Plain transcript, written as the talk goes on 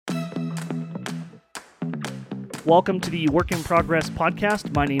Welcome to the Work in Progress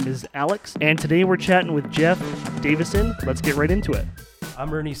podcast. My name is Alex, and today we're chatting with Jeff Davison. Let's get right into it.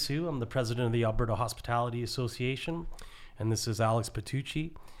 I'm Ernie Sue. I'm the president of the Alberta Hospitality Association, and this is Alex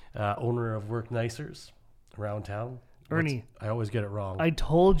Pettucci, owner of Work Nicers around town. Ernie, I always get it wrong. I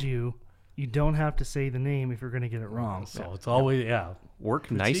told you don't have to say the name if you're going to get it wrong. So it's always, Work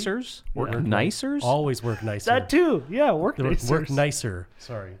Nicers? Work Nicers? Always Work Nicer. That too. Yeah, Work Nicers. Work Nicer.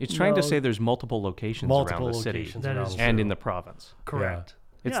 Sorry. It's trying to say there's multiple locations around the city locations That around is the and city. in the province. Correct.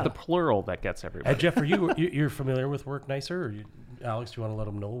 It's Yeah. the plural that gets everybody. Jeff, are you're familiar with Work Nicer? Or Alex, do you want to let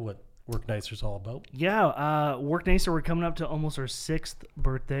them know what Work Nicer is all about? Yeah, Work Nicer, we're coming up to almost our 6th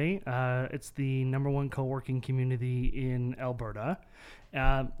birthday. It's the number one co-working community in Alberta.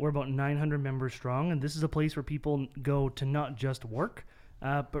 We're about 900 members strong, and this is a place where people go to not just work,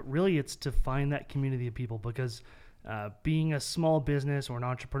 but really it's to find that community of people, because being a small business or an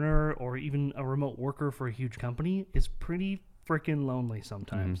entrepreneur or even a remote worker for a huge company is pretty freaking lonely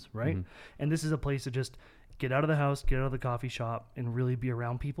sometimes, right? And this is a place to just get out of the house, get out of the coffee shop, and really be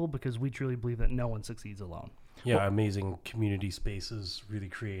around people, because we truly believe that no one succeeds alone. Yeah, amazing community spaces, really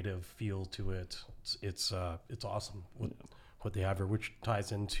creative feel to it. It's awesome what they have here, which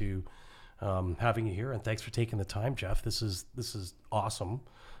ties into having you here. And thanks for taking the time, Jeff. This is awesome.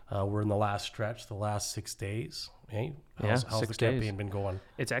 We're in the last stretch, the last 6 days. Hey, how's 6 the campaign been going?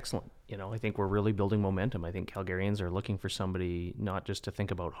 It's excellent. I think we're really building momentum. I think Calgarians are looking for somebody not just to think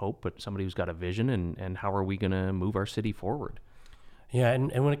about hope, but somebody who's got a vision and how are we going to move our city forward. Yeah,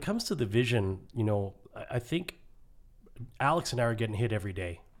 and when it comes to the vision, I think Alex and I are getting hit every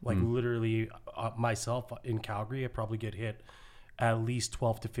day. Like literally myself in Calgary, I probably get hit at least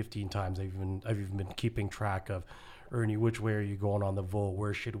 12 to 15 times. I've even been keeping track of, Ernie, which way are you going on the vote?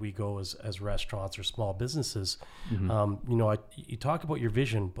 Where should we go as restaurants or small businesses? You talk about your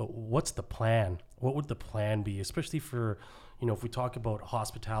vision, but what's the plan? What would the plan be, especially for, if we talk about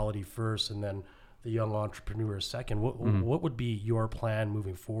hospitality first and then the young entrepreneur second, what would be your plan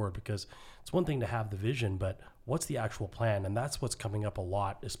moving forward? Because it's one thing to have the vision, but what's the actual plan? And that's what's coming up a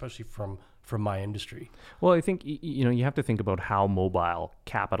lot, especially from my industry. Well, I think, you have to think about how mobile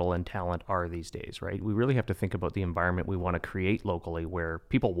capital and talent are these days, right? We really have to think about the environment we want to create locally where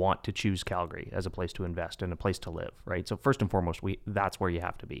people want to choose Calgary as a place to invest and a place to live, right? So first and foremost, that's where you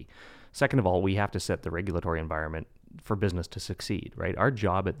have to be. Second of all, we have to set the regulatory environment for business to succeed, right? Our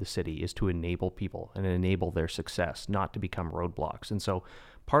job at the city is to enable people and enable their success, not to become roadblocks. And so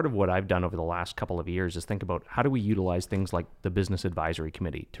part of what I've done over the last couple of years is think about how do we utilize things like the Business Advisory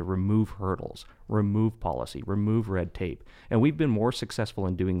Committee to remove hurdles, remove policy, remove red tape. And we've been more successful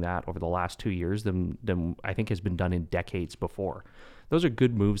in doing that over the last 2 years than I think has been done in decades before. Those are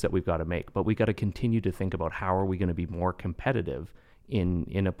good moves that we've got to make, but we've got to continue to think about how are we going to be more competitive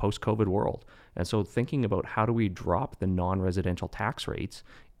in a post-COVID world. And so thinking about how do we drop the non-residential tax rates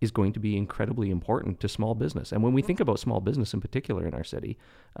is going to be incredibly important to small business. And when we think about small business in particular in our city,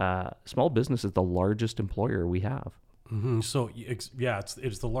 small business is the largest employer we have. So it's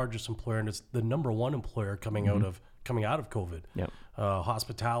the largest employer, and it's the number one employer coming out of COVID. Yep.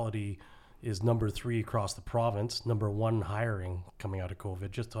 Hospitality is number 3 across the province, number 1 hiring coming out of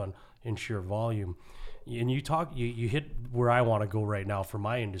COVID, just in sheer volume. And you hit where I want to go right now for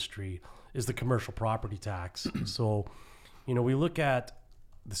my industry is the commercial property tax. So, we look at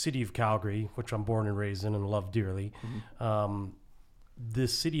the city of Calgary, which I'm born and raised in and love dearly. The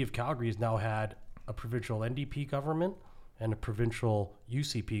city of Calgary has now had a provincial NDP government and a provincial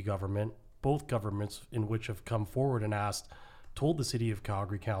UCP government, both governments in which have come forward and told the city of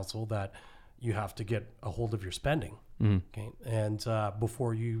Calgary Council that you have to get a hold of your spending. Okay, and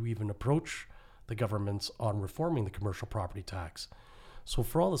before you even approach the governments on reforming the commercial property tax. So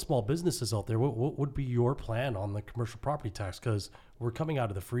for all the small businesses out there, what would be your plan on the commercial property tax? Because we're coming out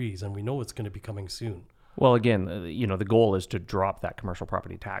of the freeze and we know it's going to be coming soon. Well, again, the goal is to drop that commercial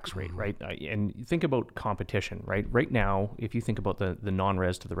property tax rate, right? And think about competition, right? Right now, if you think about the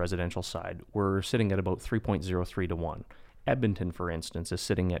non-res to the residential side, we're sitting at about 3.03 to 1. Edmonton, for instance, is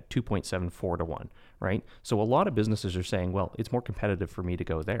sitting at 2.74 to 1, right? So a lot of businesses are saying, well, it's more competitive for me to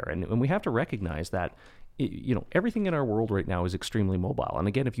go there. And we have to recognize that, everything in our world right now is extremely mobile. And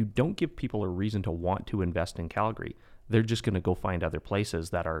again, if you don't give people a reason to want to invest in Calgary, they're just going to go find other places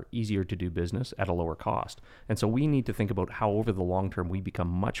that are easier to do business at a lower cost. And so we need to think about how over the long term we become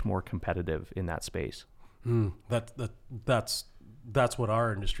much more competitive in that space. That's what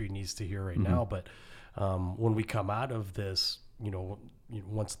our industry needs to hear right now. But when we come out of this,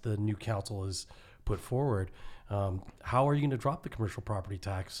 once the new council is put forward, how are you going to drop the commercial property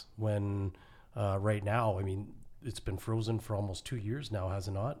tax when right now, it's been frozen for almost 2 years now, has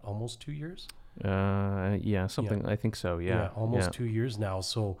it not? Almost 2 years? Yeah, something. I think so. Yeah, almost 2 years now.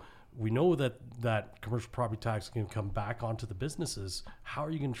 So we know that commercial property tax is going to come back onto the businesses. How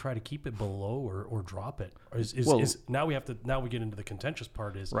are you going to try to keep it below or drop it? Or is now we get into the contentious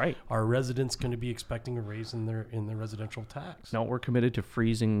part is right. Are residents going to be expecting a raise in their residential tax? No, we're committed to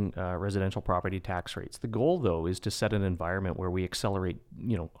freezing residential property tax rates. The goal, though, is to set an environment where we accelerate,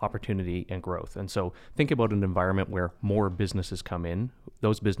 opportunity and growth. And so think about an environment where more businesses come in;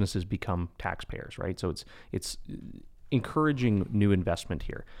 those businesses become taxpayers, right? So it's encouraging new investment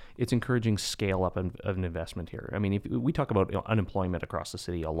here. It's encouraging scale up of an investment here. I mean, if we talk about unemployment across the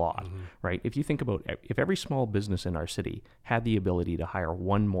city a lot, right? If you think about if every small business in our city had the ability to hire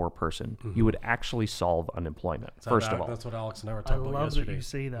one more person, you would actually solve unemployment. First of all, that's what Alex and I were talking about yesterday. I love that you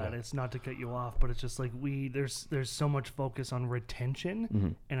say that. Yeah. It's not to cut you off, but it's just like there's so much focus on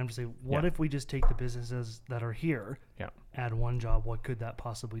retention, and I'm just saying, what if we just take the businesses that are here, add one job? What could that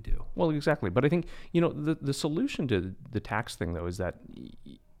possibly do? Well, exactly. But I think the solution to the tax thing, though, is that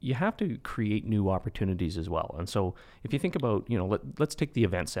you have to create new opportunities as well. And so if you think about, let's take the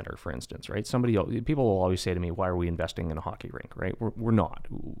event center, for instance, right? People will always say to me, why are we investing in a hockey rink, right? We're not.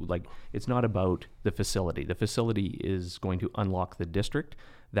 Like, it's not about the facility. The facility is going to unlock the district,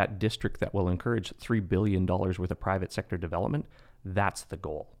 that district that will encourage $3 billion worth of private sector development. That's the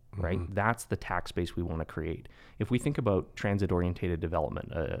goal. Right? That's the tax base we want to create. If we think about transit-oriented development,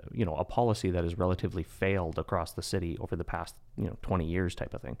 a policy that has relatively failed across the city over the past 20 years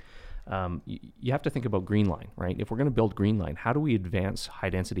type of thing, you have to think about Green Line, right? If we're going to build Green Line, how do we advance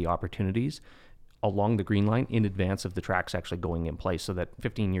high-density opportunities along the Green Line in advance of the tracks actually going in place so that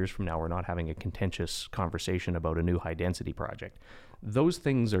 15 years from now we're not having a contentious conversation about a new high-density project? Those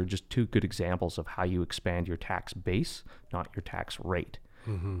things are just two good examples of how you expand your tax base, not your tax rate.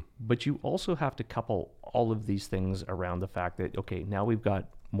 But you also have to couple all of these things around the fact that, okay, now we've got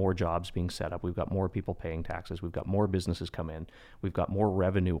more jobs being set up, we've got more people paying taxes, we've got more businesses come in, we've got more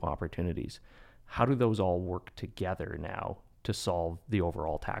revenue opportunities. How do those all work together now to solve the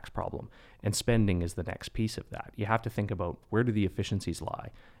overall tax problem? And spending is the next piece of that. You have to think about, where do the efficiencies lie?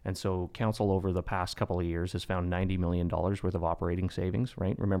 And so council over the past couple of years has found $90 million worth of operating savings,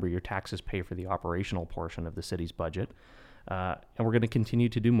 right? Remember, your taxes pay for the operational portion of the city's budget. And we're going to continue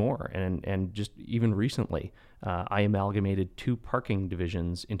to do more. And just even recently, I amalgamated 2 parking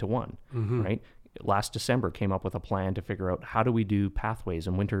divisions into one, right? Last December came up with a plan to figure out how do we do pathways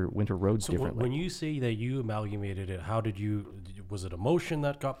and winter roads differently. When you say that you amalgamated it, was it a motion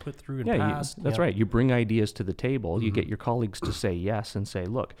that got put through and passed? That's right. You bring ideas to the table, you get your colleagues to say yes and say,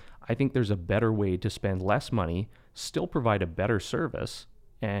 look, I think there's a better way to spend less money, still provide a better service,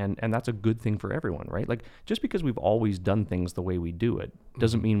 and that's a good thing for everyone, right? Like, just because we've always done things the way we do it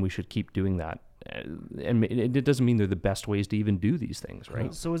doesn't mean we should keep doing that. And it doesn't mean they're the best ways to even do these things,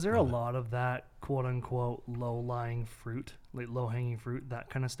 right? So is there a lot of that quote unquote low-lying fruit, like low-hanging fruit, that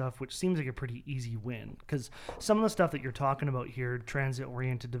kind of stuff, which seems like a pretty easy win? Because some of the stuff that you're talking about here,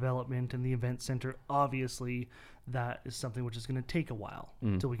 transit-oriented development and the event center, obviously that is something which is going to take a while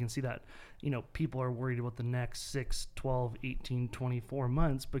until we can see that. People are worried about the next 6, 12, 18, 24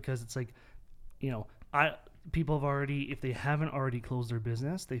 months because it's like, people have already, if they haven't already closed their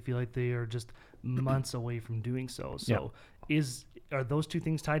business, they feel like they are just months away from doing so. So are those two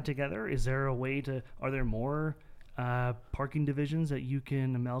things tied together? Is there a way are there more parking divisions that you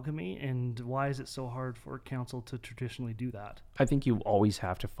can amalgamate? And why is it so hard for council to traditionally do that? I think you always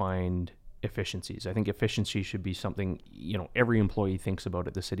have to find efficiencies. I think efficiency should be something, every employee thinks about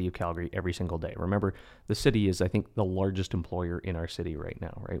at the City of Calgary every single day. Remember, the city is, I think, the largest employer in our city right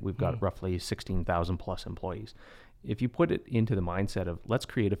now, right? We've got roughly 16,000 plus employees. If you put it into the mindset of let's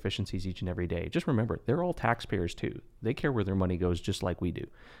create efficiencies each and every day, just remember, they're all taxpayers too. They care where their money goes just like we do.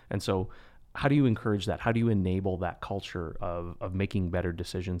 And so how do you encourage that? How do you enable that culture of making better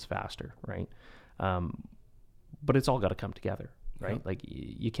decisions faster, right? But it's all got to come together. Right, like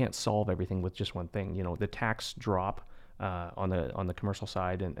you can't solve everything with just one thing. The tax drop on the commercial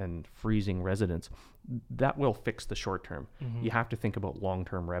side and freezing residents, that will fix the short term. You have to think about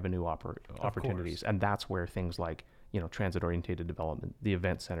long-term revenue opportunities, and that's where things like transit-oriented development, the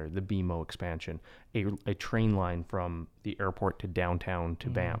event center, the BMO expansion, a train line from the airport to downtown to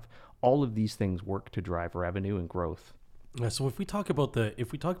Banff, all of these things work to drive revenue and growth. So if we talk about the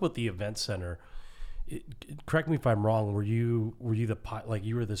event center. Correct me if I'm wrong. Were you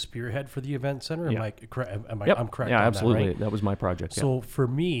the spearhead for the event center? Yeah. I'm correct. Yeah, on absolutely. That, right? That was my project. So for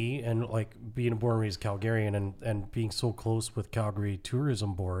me, and like being a born and raised Calgarian and being so close with Calgary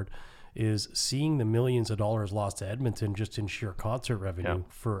Tourism Board, is seeing the millions of dollars lost to Edmonton just in sheer concert revenue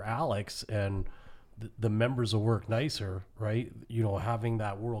for Alex and the members will work nicer, right? You know, having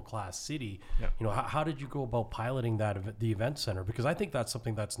that world-class city, Yeah. you know, how did you go about piloting the event center? Because I think that's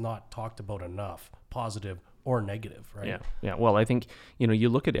something that's not talked about enough, positive or negative, right? Yeah. Yeah. Well, I think, you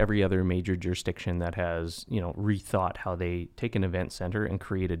look at every other major jurisdiction that has, rethought how they take an event center and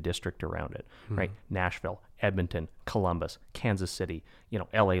create a district around it, right? Nashville, Edmonton, Columbus, Kansas City,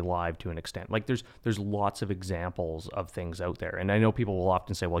 LA Live to an extent. Like there's lots of examples of things out there. And I know people will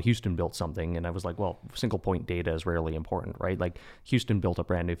often say, well, Houston built something. And I was like, well, single point data is rarely important, right? Like Houston built a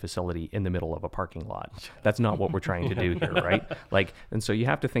brand new facility in the middle of a parking lot. That's not what we're trying to do here, right? And so you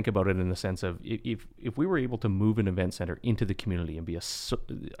have to think about it in the sense of if we were able to move an event center into the community and be a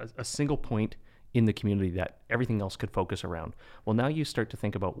single point in the community that everything else could focus around. Well, now you start to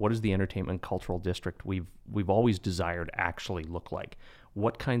think about what does the entertainment cultural district we've always desired actually look like?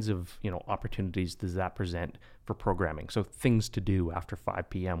 What kinds of opportunities does that present for programming? So things to do after 5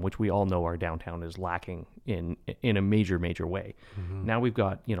 p.m., which we all know our downtown is lacking in a major way. Now we've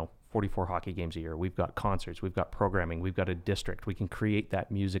got 44 hockey games a year. We've got concerts. We've got programming. We've got a district. We can create that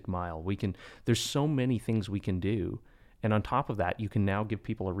music mile. There's so many things we can do. And on top of that, you can now give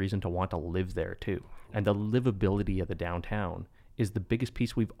people a reason to want to live there too. And the livability of the downtown is the biggest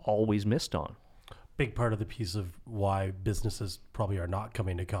piece we've always missed on. Big part of the piece of why businesses probably are not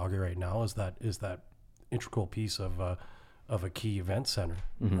coming to Calgary right now is that integral piece of a key event center,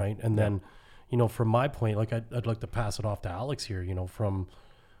 right? And then, from my point, like I'd like to pass it off to Alex here. From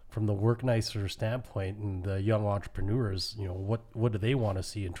the work nicer standpoint and the young entrepreneurs, what do they want to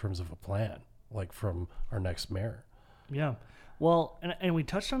see in terms of a plan, like from our next mayor? Yeah. Well, and we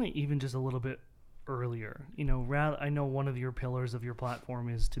touched on it even just a little bit earlier. I know one of your pillars of your platform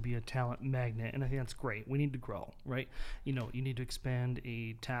is to be a talent magnet, and I think that's great. We need to grow, right? You need to expand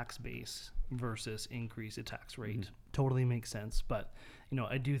a tax base versus increase a tax rate. Totally makes sense. But,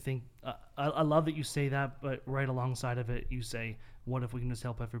 I do think, I love that you say that, but right alongside of it, you say, what if we can just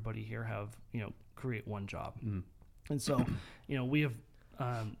help everybody here have, create one job? And so, we have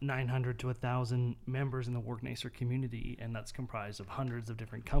 900 to 1,000 members in the Work Nicer community, and that's comprised of hundreds of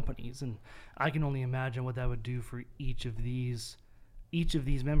different companies. And I can only imagine what that would do for each of these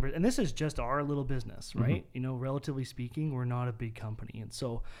members. And this is just our little business, right? Relatively speaking, we're not a big company. And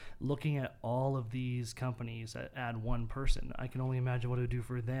so looking at all of these companies that add one person, I can only imagine what it would do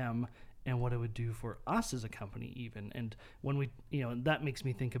for them and what it would do for us as a company even. And when we, that makes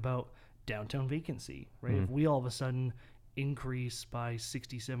me think about downtown vacancy, right? If we all of a sudden increase by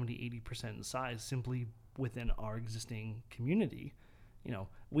 60, 70, 80% in size simply within our existing community.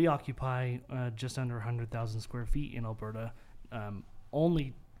 We occupy just under 100,000 square feet in Alberta,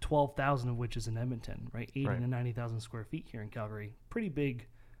 only 12,000 of which is in Edmonton, right? 80 to 90,000 square feet here in Calgary. Pretty big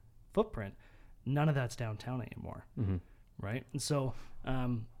footprint. None of that's downtown anymore, right? And so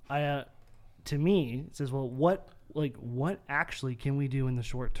to me, it says, well, what actually can we do in the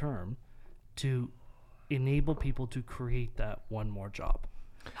short term to enable people to create that one more job?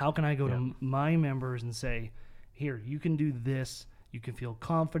 How can I go to my members and say, here, you can do this, you can feel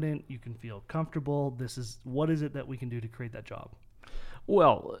confident, you can feel comfortable, what is it that we can do to create that job?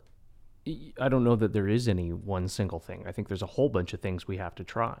 Well, I don't know that there is any one single thing. I think there's a whole bunch of things we have to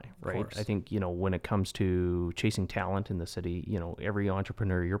try, right? I think, when it comes to chasing talent in the city, every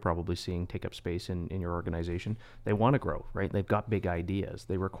entrepreneur you're probably seeing take up space in your organization, they want to grow, right? They've got big ideas.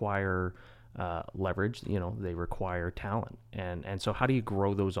 They require leverage, they require talent. And so how do you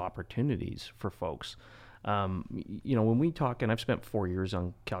grow those opportunities for folks? When we talk, and I've spent 4 years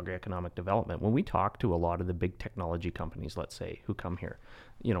on Calgary Economic Development, when we talk to a lot of the big technology companies, let's say, who come here,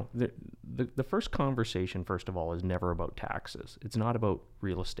 the first conversation, first of all, is never about taxes. It's not about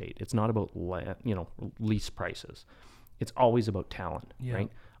real estate. It's not about, lease prices. It's always about talent, right?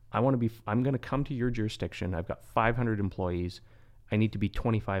 I'm going to come to your jurisdiction. I've got 500 employees. I need to be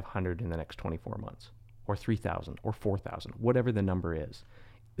 2,500 in the next 24 months, or 3,000, or 4,000, whatever the number is.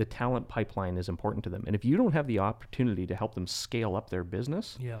 The talent pipeline is important to them. And if you don't have the opportunity to help them scale up their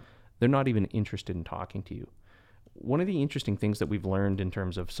business, they're not even interested in talking to you. One of the interesting things that we've learned in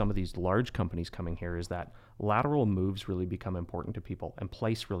terms of some of these large companies coming here is that lateral moves really become important to people, and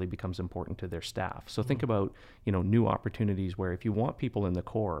place really becomes important to their staff. So think about, new opportunities where if you want people in the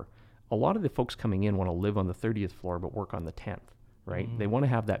core, a lot of the folks coming in want to live on the 30th floor but work on the 10th. Right? They want to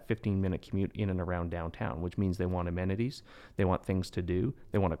have that 15-minute commute in and around downtown, which means they want amenities, they want things to do,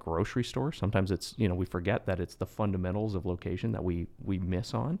 they want a grocery store. Sometimes it's, we forget that it's the fundamentals of location that we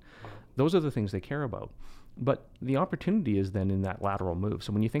miss on. Those are the things they care about. But the opportunity is then in that lateral move.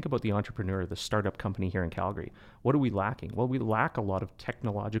 So when you think about the entrepreneur, the startup company here in Calgary, what are we lacking? Well, we lack a lot of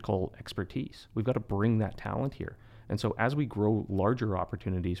technological expertise. We've got to bring that talent here. And so as we grow larger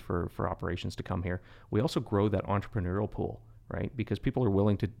opportunities for operations to come here, we also grow that entrepreneurial pool, right? Because people are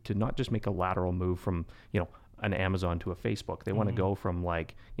willing to not just make a lateral move from, an Amazon to a Facebook. They want to go from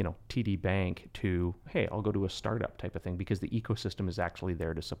TD Bank to, hey, I'll go to a startup type of thing because the ecosystem is actually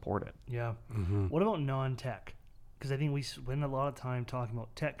there to support it. Yeah. What about non-tech? Because I think we spend a lot of time talking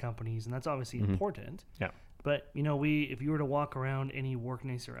about tech companies, and that's obviously important. Yeah. But, if you were to walk around any Work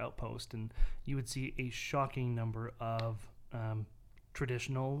Nicer outpost, and you would see a shocking number of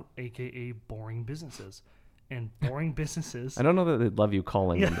traditional, aka boring businesses. And boring businesses. I don't know that they'd love you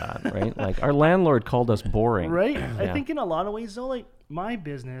calling them that, right? Like our landlord called us boring. Right? I think in a lot of ways, though, like my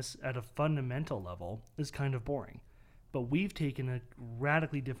business at a fundamental level is kind of boring. But we've taken a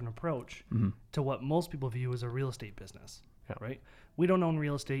radically different approach to what most people view as a real estate business, right? We don't own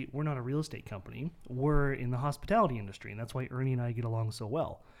real estate. We're not a real estate company. We're in the hospitality industry, and that's why Ernie and I get along so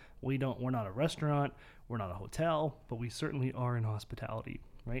well. We're not a restaurant. We're not a hotel, but we certainly are in hospitality,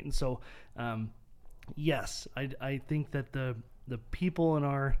 right? And so, yes, I think that the people in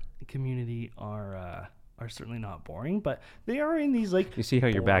our community are certainly not boring, but they are in these You see how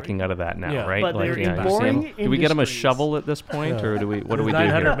you're backing out of that now, right? But they're in boring do we get them a industries. shovel at this point, or what do we do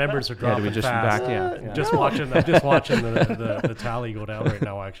 900 here? members are dropping do we just fast. back? I'm just watching the tally go down right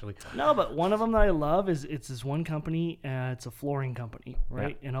now, actually. No, but one of them that I love is it's this one company. It's a flooring company,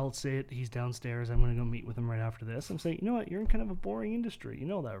 right? And I'll say it. He's downstairs. I'm going to go meet with him right after this. I'm saying, you know what? You're in kind of a boring industry. You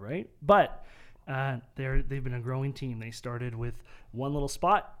know that, right? But they've been a growing team. They started with one little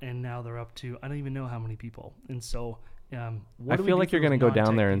spot, and now they're up to I don't even know how many people. And so, I feel like you're going to go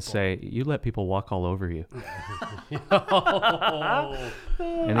down there and say, "You let people walk all over you." Ouch!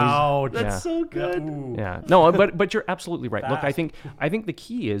 That's so good. Yeah. No, but you're absolutely right. Look, I think the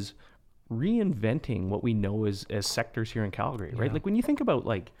key is reinventing what we know as sectors here in Calgary, right? Like when you think about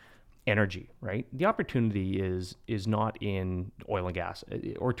energy, right? The opportunity is not in oil and gas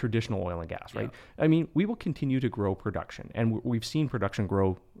or traditional oil and gas, right? I mean, we will continue to grow production, and we've seen production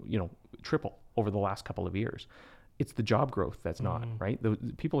grow, triple over the last couple of years. It's the job growth that's not, right? The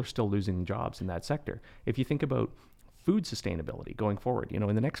people are still losing jobs in that sector. If you think about food sustainability going forward, in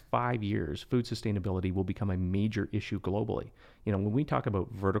the next 5 years, food sustainability will become a major issue globally. When we talk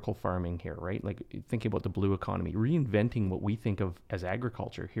about vertical farming here, right? Like thinking about the blue economy, reinventing what we think of as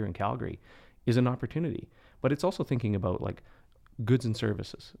agriculture here in Calgary is an opportunity. But it's also thinking about goods and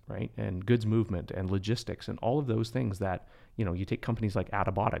services, right? And goods movement and logistics and all of those things that, you take companies like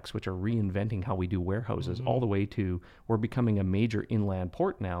Adabotics, which are reinventing how we do warehouses, all the way to we're becoming a major inland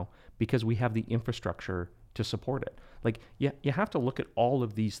port now because we have the infrastructure to support it. You have to look at all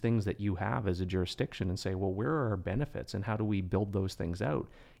of these things that you have as a jurisdiction and say, well, where are our benefits and how do we build those things out?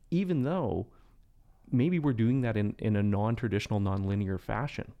 Even though maybe we're doing that in a non-traditional, non-linear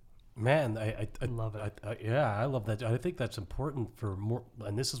fashion. Man, I love it. I love that. I think that's important for more,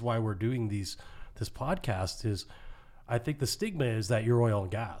 and this is why we're doing this podcast is, I think the stigma is that you're oil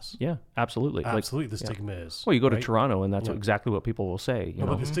and gas. Yeah, absolutely. Absolutely, the stigma is. Well, you go to Toronto, and that's exactly what people will say.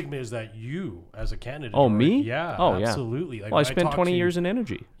 But the stigma is that you, as a candidate. Oh, me? Yeah. Oh, absolutely. Well, I spent 20 years in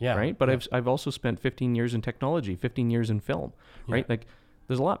energy. Yeah. Right. But I've also spent 15 years in technology, 15 years in film. Right.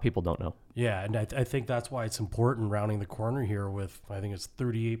 There's a lot people don't know. Yeah, and I think that's why it's important rounding the corner here with, I think it's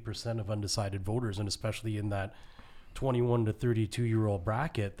 38% of undecided voters, and especially in that 21 to 32-year-old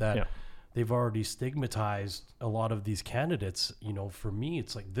bracket that they've already stigmatized a lot of these candidates. For me,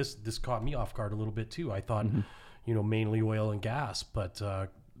 it's like this caught me off guard a little bit too. I thought, mainly oil and gas, but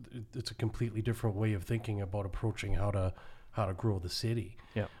it's a completely different way of thinking about approaching how to grow the city.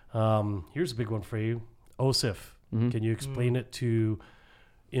 Yeah. Here's a big one for you. OSIF. Can you explain it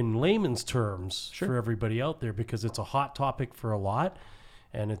in layman's terms for everybody out there, because it's a hot topic for a lot,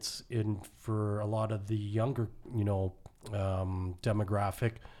 and it's for a lot of the younger,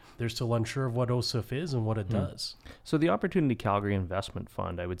 demographic. They're still unsure of what OSIF is and what it does. So the Opportunity Calgary Investment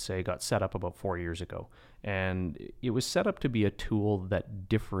Fund, I would say, got set up about 4 years ago. And it was set up to be a tool that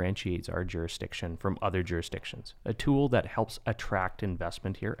differentiates our jurisdiction from other jurisdictions, a tool that helps attract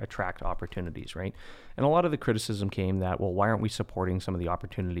investment here, attract opportunities, right? And a lot of the criticism came that, well, why aren't we supporting some of the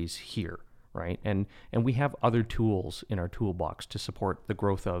opportunities here? Right. And we have other tools in our toolbox to support the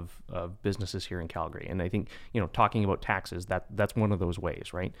growth of businesses here in Calgary. And I think, talking about taxes, that's one of those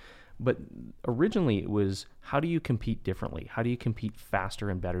ways. Right. But originally it was, how do you compete differently? How do you compete faster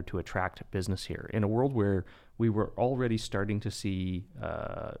and better to attract business here in a world where we were already starting to see,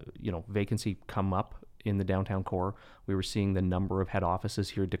 vacancy come up in the downtown core? We were seeing the number of head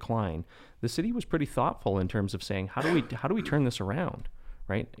offices here decline. The city was pretty thoughtful in terms of saying, how do we turn this around?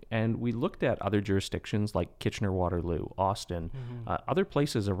 right? And we looked at other jurisdictions like Kitchener-Waterloo, Austin, other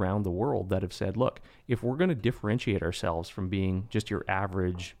places around the world that have said, look, if we're going to differentiate ourselves from being just your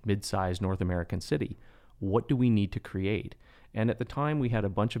average mid-sized North American city, what do we need to create? And at the time, we had a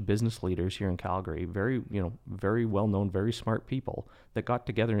bunch of business leaders here in Calgary, very well-known, very smart people that got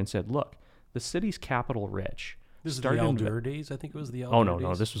together and said, look, the city's capital rich. This is the Eldure days, I think it was the Eldure Oh no, days.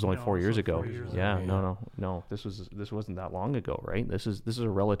 no, this was only 4 years ago. 4 years Yeah, ago, no. This wasn't that long ago, right? This is a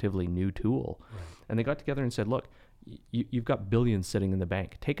relatively new tool, and they got together and said, look, you've got billions sitting in the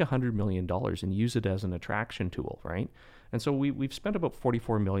bank. Take $100 million and use it as an attraction tool, right? And so we've spent about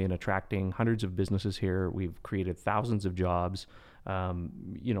 $44 million attracting hundreds of businesses here. We've created thousands of jobs.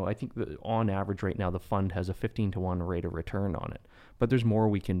 I think that on average right now, the fund has a 15-to-1 rate of return on it. But there's more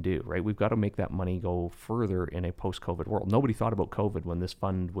we can do, right? We've got to make that money go further in a post-COVID world. Nobody thought about COVID when this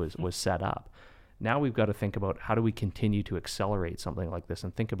fund was set up. Now we've got to think about how do we continue to accelerate something like this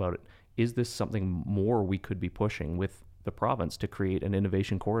and think about it. Is this something more we could be pushing with the province to create an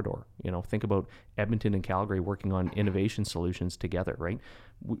innovation corridor? Think about Edmonton and Calgary working on innovation solutions together, right?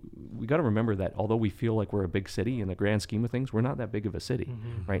 We got to remember that although we feel like we're a big city in the grand scheme of things, we're not that big of a city,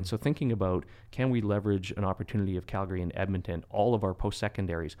 right? So thinking about, can we leverage an opportunity of Calgary and Edmonton, all of our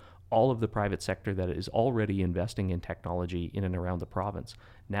post-secondaries, all of the private sector that is already investing in technology in and around the province,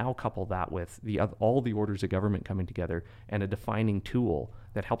 now couple that with all the orders of government coming together and a defining tool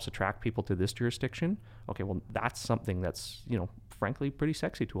that helps attract people to this jurisdiction. Okay, well, that's something that's, frankly, pretty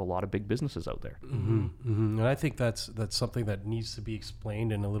sexy to a lot of big businesses out there. And I think that's something that needs to be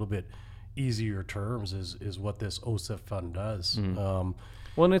explained in a little bit easier terms is what this OSIF fund does.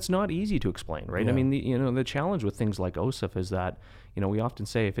 Well, and it's not easy to explain, right? Yeah. I mean, the challenge with things like OSIF is that, we often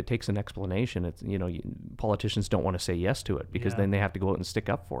say if it takes an explanation, it's, politicians don't want to say yes to it because then they have to go out and stick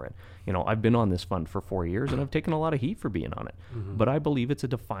up for it. I've been on this fund for 4 years and I've taken a lot of heat for being on it, but I believe it's a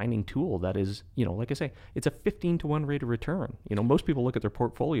defining tool that is, like I say, it's a 15-to-1 rate of return. Most people look at their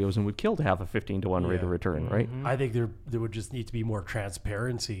portfolios and would kill to have a 15-to-1 rate of return, right? I think there would just need to be more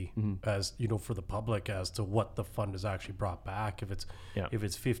transparency as, for the public as to what the fund has actually brought back. If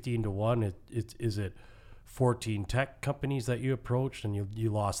it's 15-to-1, is it 14 tech companies that you approached and you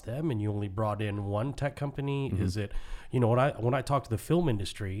lost them and you only brought in one tech company? Is it, when I talk to the film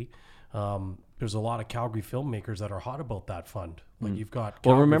industry, there's a lot of Calgary filmmakers that are hot about that fund. Like you've got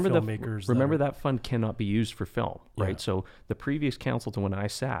Calgary filmmakers. Remember that fund cannot be used for film, right? So the previous council to when I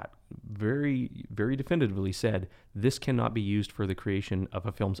sat very, very definitively said this cannot be used for the creation of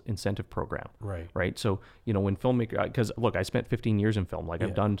a film's incentive program. Right. So, when filmmaker, because look, I spent 15 years in film. Like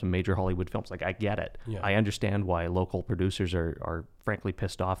I've done some major Hollywood films. Like I get it. I understand why local producers are frankly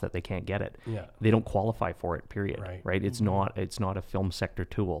pissed off that they can't get it. They don't qualify for it, period. Right. It's not a film sector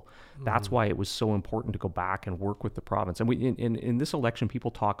tool. That's why it was so important to go back and work with the province. And we in this election,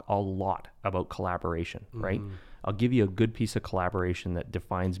 people talk a lot about collaboration, right? I'll give you a good piece of collaboration that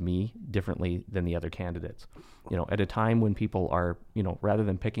defines me differently than the other candidates. At a time when people are, rather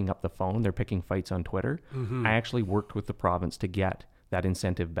than picking up the phone, they're picking fights on Twitter. I actually worked with the province to get that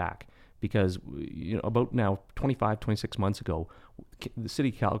incentive back because, about now 25, 26 months ago, the city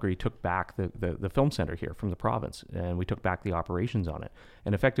of Calgary took back the film center here from the province, and we took back the operations on it.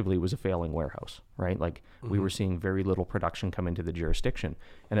 And effectively, it was a failing warehouse, right? Like we were seeing very little production come into the jurisdiction.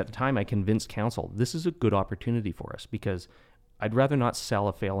 And at the time, I convinced council, this is a good opportunity for us because I'd rather not sell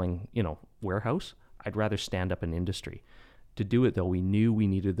a failing, warehouse. I'd rather stand up an industry. To do it, though, we knew we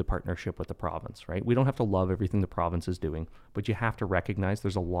needed the partnership with the province, right? We don't have to love everything the province is doing, but you have to recognize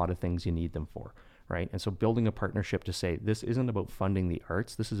there's a lot of things you need them for, right? And so building a partnership to say, this isn't about funding the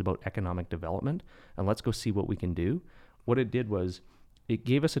arts, this is about economic development, and let's go see what we can do. What it did was it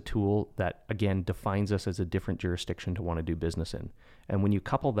gave us a tool that, again, defines us as a different jurisdiction to want to do business in. And when you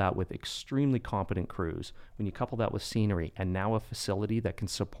couple that with extremely competent crews, when you couple that with scenery, and now a facility that can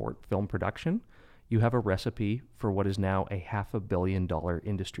support film production, you have a recipe for what is now a $500 million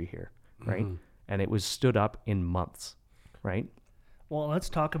industry here, right? And it was stood up in months, right? Well, let's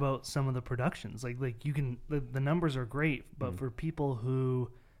talk about some of the productions. Like you can, the numbers are great, but for people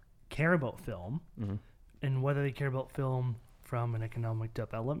who care about film, and whether they care about film from an economic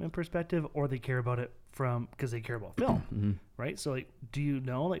development perspective or they care about it from because they care about film, right? So, like, do you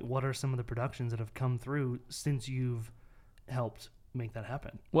know, like, what are some of the productions that have come through since you've helped make that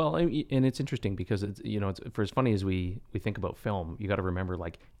happen? Well, and it's interesting because it's for as funny as we think about film, you got to remember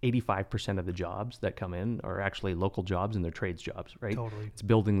like 85% of the jobs that come in are actually local jobs and they're trades jobs, right? Totally. It's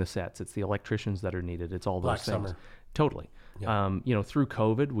building the sets, it's the electricians that are needed, it's all those Black things. Summer. Totally. Through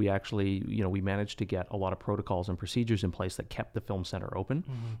COVID, we actually, we managed to get a lot of protocols and procedures in place that kept the film center open.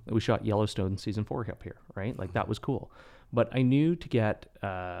 We shot Yellowstone season 4 up here, right? Like that was cool. But I knew to get,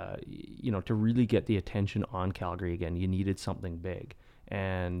 to really get the attention on Calgary again, you needed something big.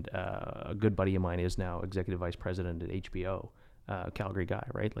 And a good buddy of mine is now executive vice president at HBO. Calgary guy,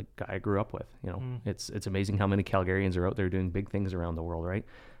 right? Like guy I grew up with, It's amazing how many Calgarians are out there doing big things around the world, right?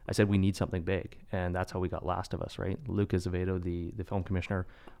 I said, we need something big. And that's how we got Last of Us, right? Luke Azevedo, the film commissioner,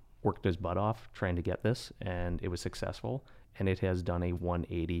 worked his butt off trying to get this, and it was successful. And it has done a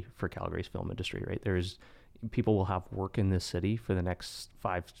 180 for Calgary's film industry, right? People will have work in this city for the next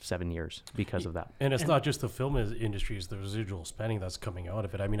 5-7 years because of that. And it's not just the film industry, it's the residual spending that's coming out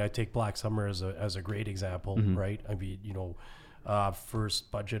of it. I mean, I take Black Summer as a great example, right? I mean,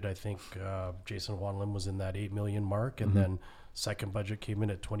 first budget, I think Jason Wan Lim was in that 8 million mark, and then second budget came in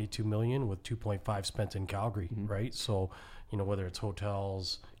at 22 million with 2.5 spent in Calgary, right? So, whether it's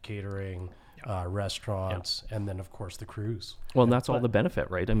hotels, catering, restaurants, and then of course the cruise. Well, and that's all the benefit,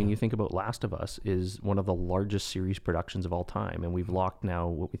 right? I mean, you think about Last of Us is one of the largest series productions of all time, and we've locked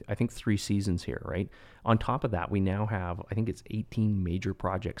now, I think, 3 seasons here, right? On top of that, we now have, I think it's 18 major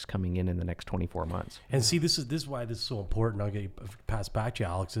projects coming in the next 24 months. And see, this is why this is so important. I'll get you pass back to you,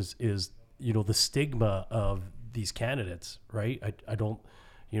 Alex. Is the stigma of these candidates, right? I don't,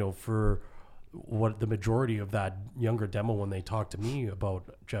 for what the majority of that younger demo, when they talk to me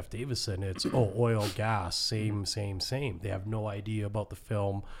about Jeff Davison, it's oil, gas, same. They have no idea about the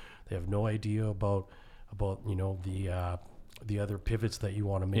film. They have no idea about the other pivots that you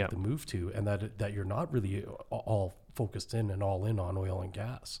want to make the move to, and that you're not really all focused in and all in on oil and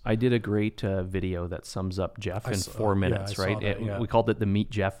gas. I did a great video that sums up Jeff in 4 minutes, right? We called it the Meet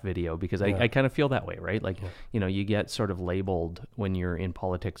Jeff video because I kind of feel that way, right? Like, you get sort of labeled when you're in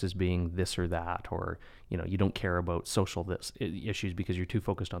politics as being this or that, or, you don't care about social issues because you're too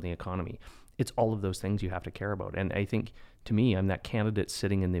focused on the economy. It's all of those things you have to care about. And I think, to me, I'm that candidate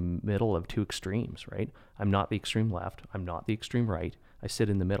sitting in the middle of 2 extremes, right? I'm not the extreme left. I'm not the extreme right. I sit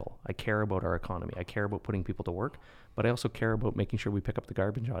in the middle. I care about our economy. I care about putting people to work, but I also care about making sure we pick up the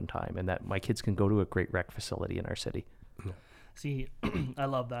garbage on time and that my kids can go to a great rec facility in our city. See, I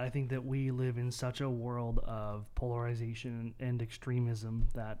love that. I think that we live in such a world of polarization and extremism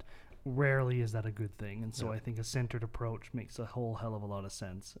that rarely is that a good thing. And so I think a centered approach makes a whole hell of a lot of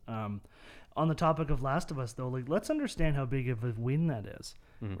sense. On the topic of Last of Us, though, like, let's understand how big of a win that is,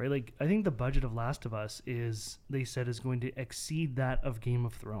 right? Like, I think the budget of Last of Us they said is going to exceed that of Game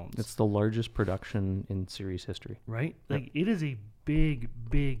of Thrones. It's the largest production in series history. Right? Like, it is a big,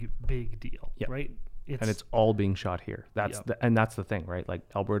 big, big deal, right? And it's all being shot here. That's the thing, right? Like,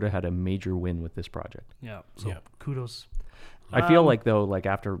 Alberta had a major win with this project. Yeah. So kudos. I feel like, though, like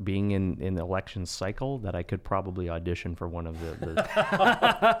after being in the election cycle, that I could probably audition for one of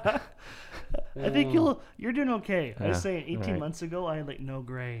the I think you're doing okay. I was saying 18 months ago, I had like no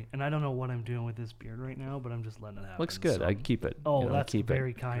gray, and I don't know what I'm doing with this beard right now, but I'm just letting it happen. Looks good. So. I keep it. Oh, that's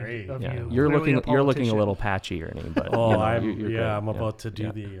very kind of you. You're looking a little patchy, Ernie. But I'm about to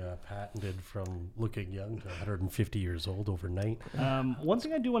do the patented from looking young to 150 years old overnight. One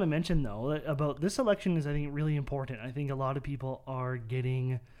thing I do want to mention though about this election is I think really important. I think a lot of people are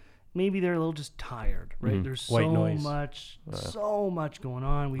getting. Maybe they're a little just tired, right? There's so much going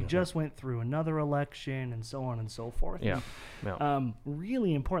on. We just went through another election and so on and so forth.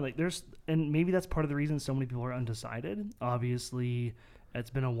 Really important. Like and maybe that's part of the reason so many people are undecided. Obviously, it's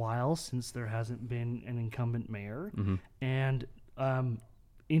been a while since there hasn't been an incumbent mayor. And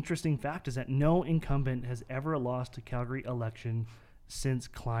interesting fact is that no incumbent has ever lost a Calgary election since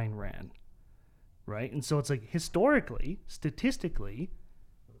Klein ran, right? And so it's like historically, statistically,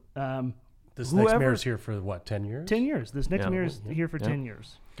 this next mayor's here for what, 10 years? 10 years. This next mayor's here for 10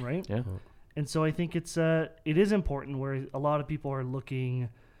 years, right? Yeah. And so I think it is important where a lot of people are looking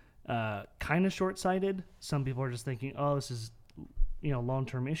kind of short-sighted. Some people are just thinking, oh, this is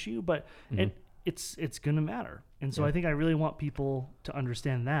long-term issue, but it's going to matter. And so I think I really want people to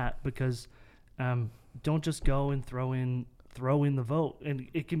understand that because don't just go and throw in the vote. And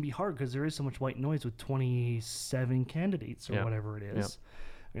it can be hard because there is so much white noise with 27 candidates or whatever it is.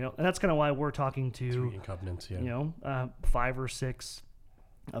 And that's kind of why we're talking to 3 incumbents, 5 or 6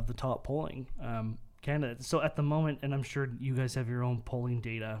 of the top polling candidates. So at the moment, and I'm sure you guys have your own polling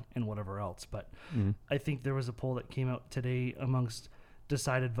data and whatever else, but I think there was a poll that came out today amongst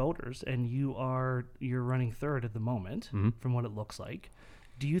decided voters, and you're running third at the moment from what it looks like.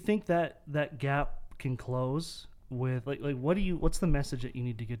 Do you think that gap can close with like what's the message that you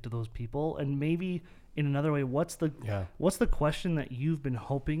need to get to those people? And maybe in another way, what's the question that you've been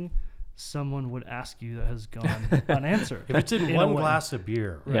hoping someone would ask you that has gone unanswered. If it's in a one way. glass of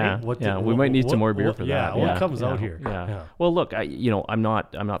beer, right? Yeah, we might need some more beer for that. What comes out here? Yeah. Well, look, I'm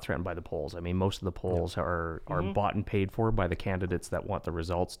not threatened by the polls. I mean, most of the polls are bought and paid for by the candidates that want the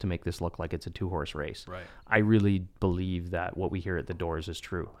results to make this look like it's a 2-horse race. Right. I really believe that what we hear at the doors is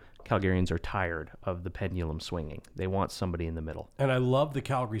true. Calgarians are tired of the pendulum swinging. They want somebody in the middle. And I love the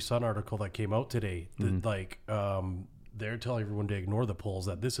Calgary Sun article that came out today. They're telling everyone to ignore the polls,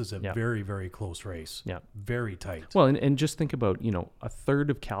 that this is a very, very close race. Yeah. Very tight. Well, and just think about, a third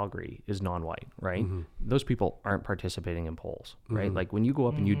of Calgary is non-white, right? Those people aren't participating in polls, right? Like when you go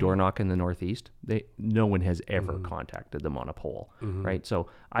up and you door knock in the Northeast, no one has ever contacted them on a poll, right? So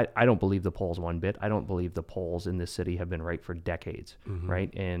I don't believe the polls one bit. I don't believe the polls in this city have been right for decades,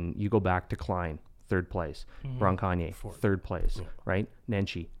 right? And you go back to Klein, third place. Bronconnier, third place, right?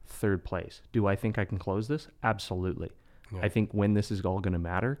 Nenshi, third place. Do I think I can close this? Absolutely. I think when this is all going to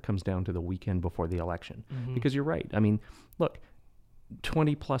matter comes down to the weekend before the election. Because you're right. I mean, look,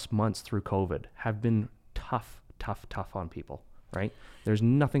 20 plus months through COVID have been tough on people, right? There's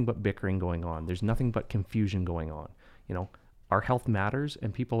nothing but bickering going on. There's nothing but confusion going on. Our health matters,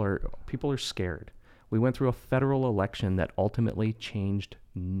 and people are scared. We went through a federal election that ultimately changed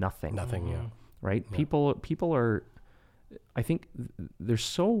nothing. Right? Yeah. People are, I think they're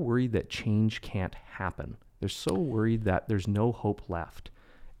so worried that change can't happen. They're so worried that there's no hope left.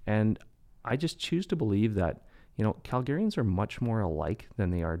 And I just choose to believe that, Calgarians are much more alike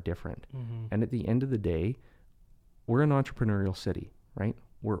than they are different. And at the end of the day, we're an entrepreneurial city, right?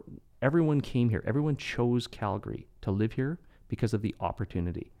 Everyone came here. Everyone chose Calgary to live here because of the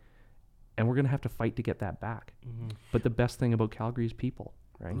opportunity. And we're going to have to fight to get that back. But the best thing about Calgary is people,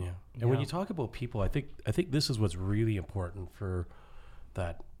 right? Yeah. And when you talk about people, I think this is what's really important for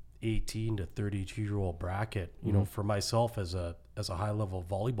that 18 to 32-year-old bracket. For myself as a high-level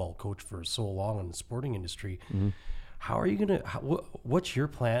volleyball coach for so long in the sporting industry, how are you going to what's your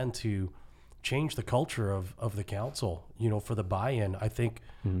plan to change the culture of the council, for the buy-in? I think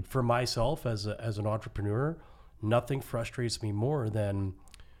for myself as an entrepreneur, nothing frustrates me more than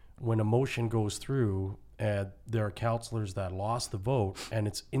when a motion goes through and there are councillors that lost the vote and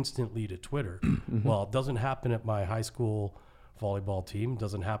it's instantly to Twitter. Well, it doesn't happen at my high school volleyball team,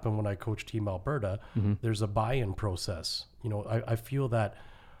 doesn't happen when I coach Team Alberta. There's a buy-in process. I feel that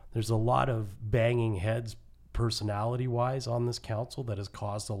there's a lot of banging heads personality-wise on this council that has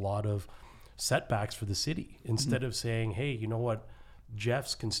caused a lot of setbacks for the city. Instead of saying, hey, you know what,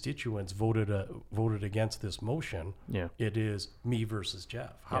 Jeff's constituents voted against this motion. It is me versus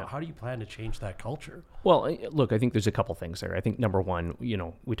Jeff. How do you plan to change that culture? Well, look, I think there's a couple things there. I think number one,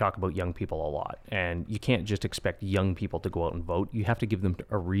 we talk about young people a lot, and you can't just expect young people to go out and vote. You have to give them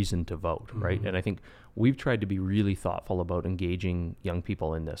a reason to vote, right? And I think we've tried to be really thoughtful about engaging young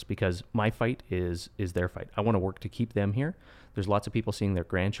people in this, because my fight is their fight. I want to work to keep them here. There's lots of people seeing their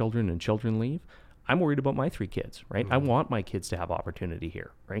grandchildren and children leave. I'm worried about my 3 kids, right? I want my kids to have opportunity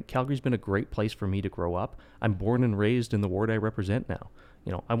here, right? Calgary's been a great place for me to grow up. I'm born and raised in the ward I represent now.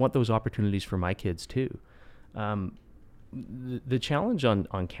 I want those opportunities for my kids too. The challenge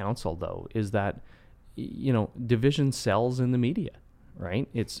on council, though, is that, division sells in the media, right?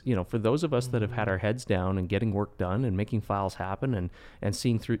 It's, for those of us that have had our heads down and getting work done and making files happen and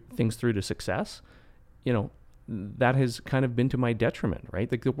seeing things through to success, that has kind of been to my detriment, right?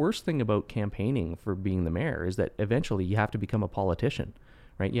 Like the worst thing about campaigning for being the mayor is that eventually you have to become a politician,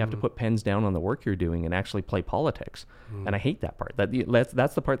 right? You have to put pens down on the work you're doing and actually play politics. And I hate that part.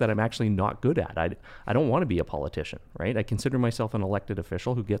 That's the part that I'm actually not good at. I don't want to be a politician, right? I consider myself an elected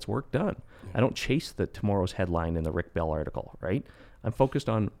official who gets work done. I don't chase tomorrow's headline in the Rick Bell article, right? I'm focused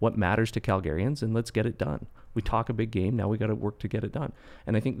on what matters to Calgarians, and let's get it done. We talk a big game, now we got to work to get it done.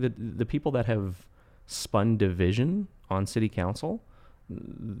 And I think that the people that have spun division on city council,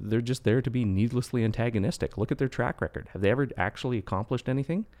 they're just there to be needlessly antagonistic. Look at their track record. Have they ever actually accomplished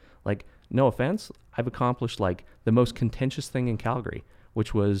anything? Like, no offense, I've accomplished like the most contentious thing in Calgary,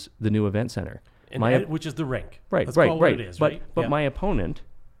 which was the new event center, which is the rink. Right. It is, but my opponent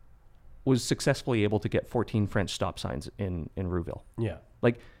was successfully able to get 14 French stop signs in Rouville. Yeah.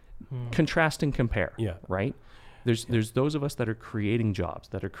 Like, contrast and compare. Yeah. Right. There's those of us that are creating jobs,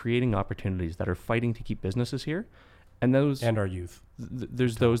 that are creating opportunities, that are fighting to keep businesses here, and our youth.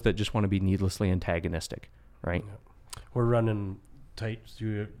 There's those that just want to be needlessly antagonistic, right? Yeah. We're running tight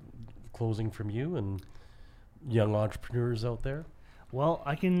to closing from you and young entrepreneurs out there. Well,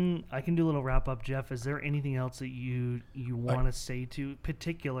 I can do a little wrap up, Jeff. Is there anything else that you want to say to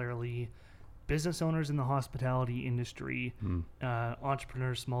particularly business owners in the hospitality industry,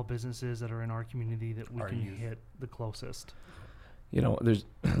 entrepreneurs, small businesses that are in our community that we can hit the closest? You know,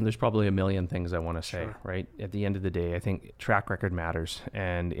 there's probably a million things I want to say, Sure. right? At the end of the day, I think track record matters.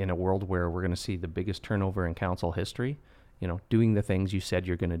 And in a world where we're going to see the biggest turnover in council history, you know, doing the things you said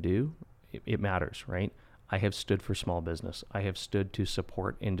you're going to do, it matters, right? I have stood for small business. I have stood to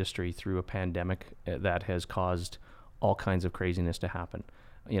support industry through a pandemic that has caused all kinds of craziness to happen.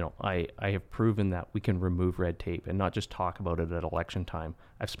 You know, I have proven that we can remove red tape and not just talk about it at election time.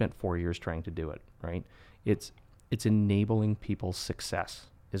 I've spent 4 years trying to do it, right? It's enabling people's success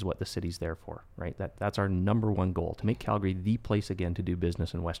is what the city's there for, right? That's our number one goal, to make Calgary the place again to do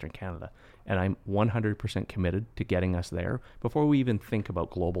business in Western Canada. And I'm 100% committed to getting us there before we even think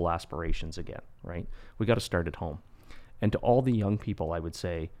about global aspirations again, right? We got to start at home. And to all the young people, I would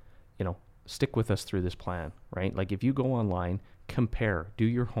say, you know, stick with us through this plan, right? Like if you go online, compare, do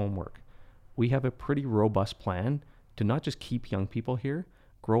your homework. We have a pretty robust plan to not just keep young people here,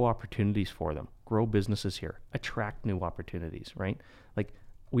 grow opportunities for them, grow businesses here, attract new opportunities, right? Like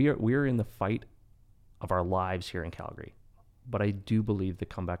we are in the fight of our lives here in Calgary, but I do believe the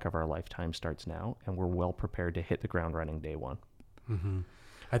comeback of our lifetime starts now, and we're well prepared to hit the ground running day one. Mm-hmm.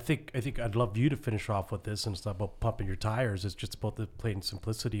 I think I'd love you to finish off with this, and it's not about pumping your tires. It's just about the plain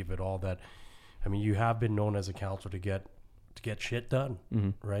simplicity of it all. That, I mean, you have been known as a councillor to get shit done,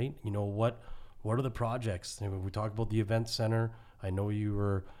 right? You know, what are the projects? I mean, we talked about the event center. I know you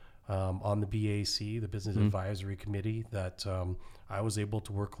were on the BAC, the Business Advisory Committee, that I was able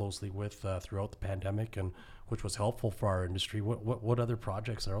to work closely with throughout the pandemic, and which was helpful for our industry. What other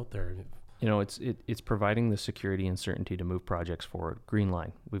projects are out there? You know, it's providing the security and certainty to move projects forward. Green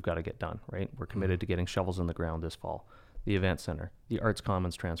Line, we've got to get done, right? We're committed to getting shovels in the ground this fall. The Event Center, the Arts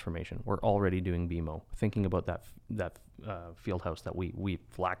Commons transformation. We're already doing BMO, thinking about that field house that we've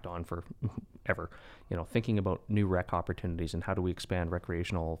lacked on for ever. You know, thinking about new rec opportunities and how do we expand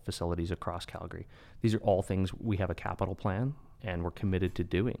recreational facilities across Calgary. These are all things we have a capital plan and we're committed to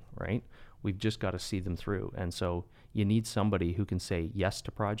doing, right? We've just got to see them through. And so you need somebody who can say yes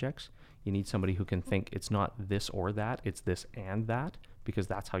to projects. You need somebody who can think it's not this or that, it's this and that, because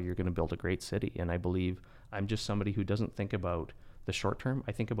that's how you're going to build a great city. And I believe I'm just somebody who doesn't think about the short term.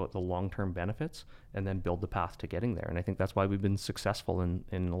 I think about the long-term benefits and then build the path to getting there. And I think that's why we've been successful in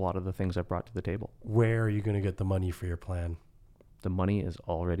a lot of the things I've brought to the table. Where are you going to get the money for your plan? The money is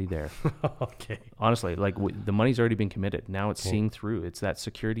already there. Okay. Honestly, like the money's already been committed. Now it's seeing through. It's that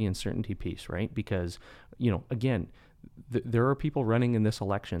security and certainty piece, right? Because, you know, again, there are people running in this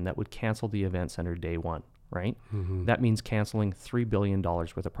election that would cancel the event center day one, right? That means canceling $3 billion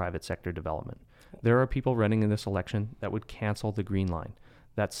worth of private sector development. There are people running in this election that would cancel the Green Line.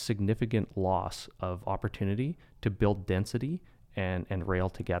 That's significant loss of opportunity to build density and rail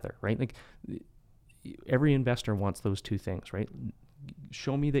together, right? Like every investor wants those two things, right?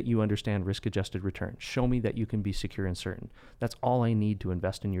 Show me that you understand risk-adjusted return. Show me that you can be secure and certain. That's all I need to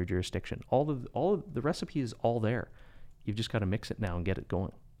invest in your jurisdiction. All of the recipe is all there. You've just got to mix it now and get it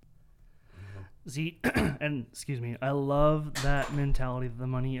going. See, and excuse me, I love that mentality that the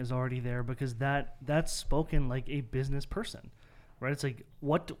money is already there, because that's spoken like a business person, right? It's like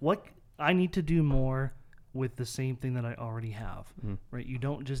what I need to do more with the same thing that I already have, right? You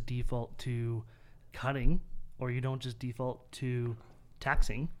don't just default to cutting, or you don't just default to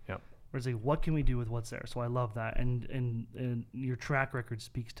taxing. Yeah. Where it's like, what can we do with what's there? So I love that, and your track record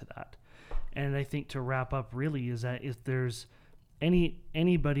speaks to that. And I think to wrap up, really, is that if there's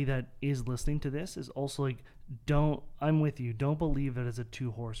anybody that is listening to this is also like, I'm with you. Don't believe that it's a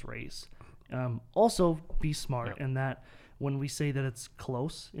 2-horse race. Also be smart in that when we say that it's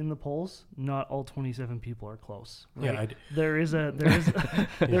close in the polls, not all 27 people are close. Right? Yeah, there is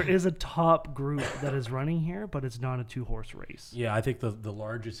a top group that is running here, but it's not a 2-horse race. Yeah, I think the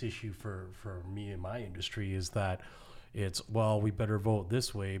largest issue for me in my industry is that it's, well, we better vote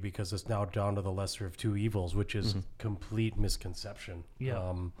this way because it's now down to the lesser of two evils, which is complete misconception.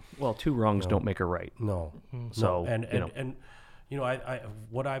 Yeah. Well, two wrongs don't make a right. No. So, and you know, I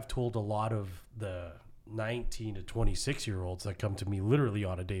what I've told a lot of the 19 to 26-year-olds that come to me literally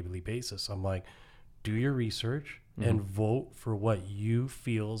on a daily basis, I'm like, do your research and vote for what you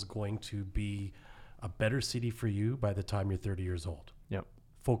feel is going to be a better city for you by the time you're 30 years old. Yep.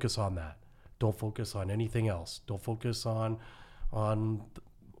 Focus on that. Don't focus on anything else. Don't focus on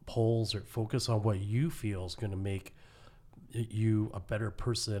polls, or focus on what you feel is going to make you a better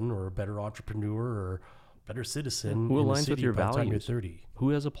person or a better entrepreneur or better citizen. Who in the aligns city with your by the time you're values? 30. Who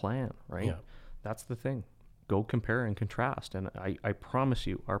has a plan, right? Yeah. That's the thing. Go compare and contrast. And I promise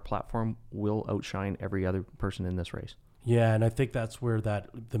you, our platform will outshine every other person in this race. Yeah, and I think that's where the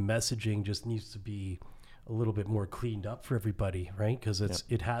messaging just needs to be a little bit more cleaned up for everybody, right? Because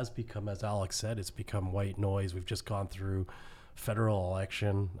it has become, as Alex said, it's become white noise. We've just gone through federal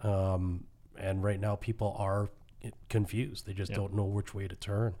election. And right now people are confused. They just don't know which way to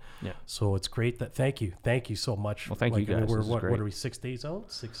turn. Yeah. So it's great that, thank you so much. Well, thank you guys. We're, This is what great. are we, 6 days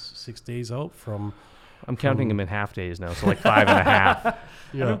out? Six days out from, I'm counting them in half days now, so like 5.5.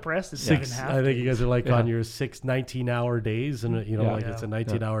 I'm impressed. It's even half. I think you guys are like on your 19-hour days, and it's a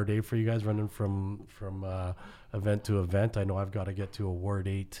 19-hour day for you guys running from event to event. I know I've got to get to a Ward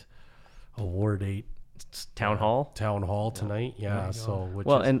 8 Town hall tonight. Yeah. So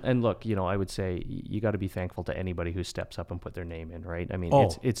and look, I would say you got to be thankful to anybody who steps up and put their name in, right? I mean,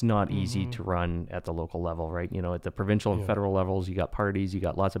 it's not easy to run at the local level, right? At the provincial and federal levels, you got parties, you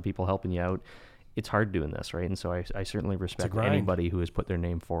got lots of people helping you out. It's hard doing this, right? And so I certainly respect anybody who has put their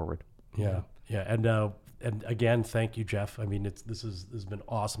name forward. Yeah. And again, thank you, Jeff. I mean, this has been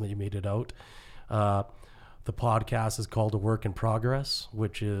awesome that you made it out. The podcast is called A Work in Progress,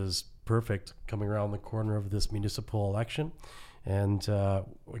 which is perfect coming around the corner of this municipal election. And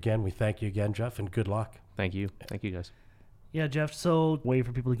again, we thank you again, Jeff, and good luck. Thank you guys. Yeah, Jeff. So way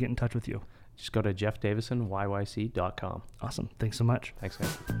for people to get in touch with you. Just go to jeffdavisonyyc.com. Awesome. Thanks so much. Thanks,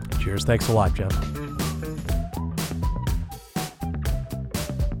 guys. Cheers. Thanks a lot, Jeff.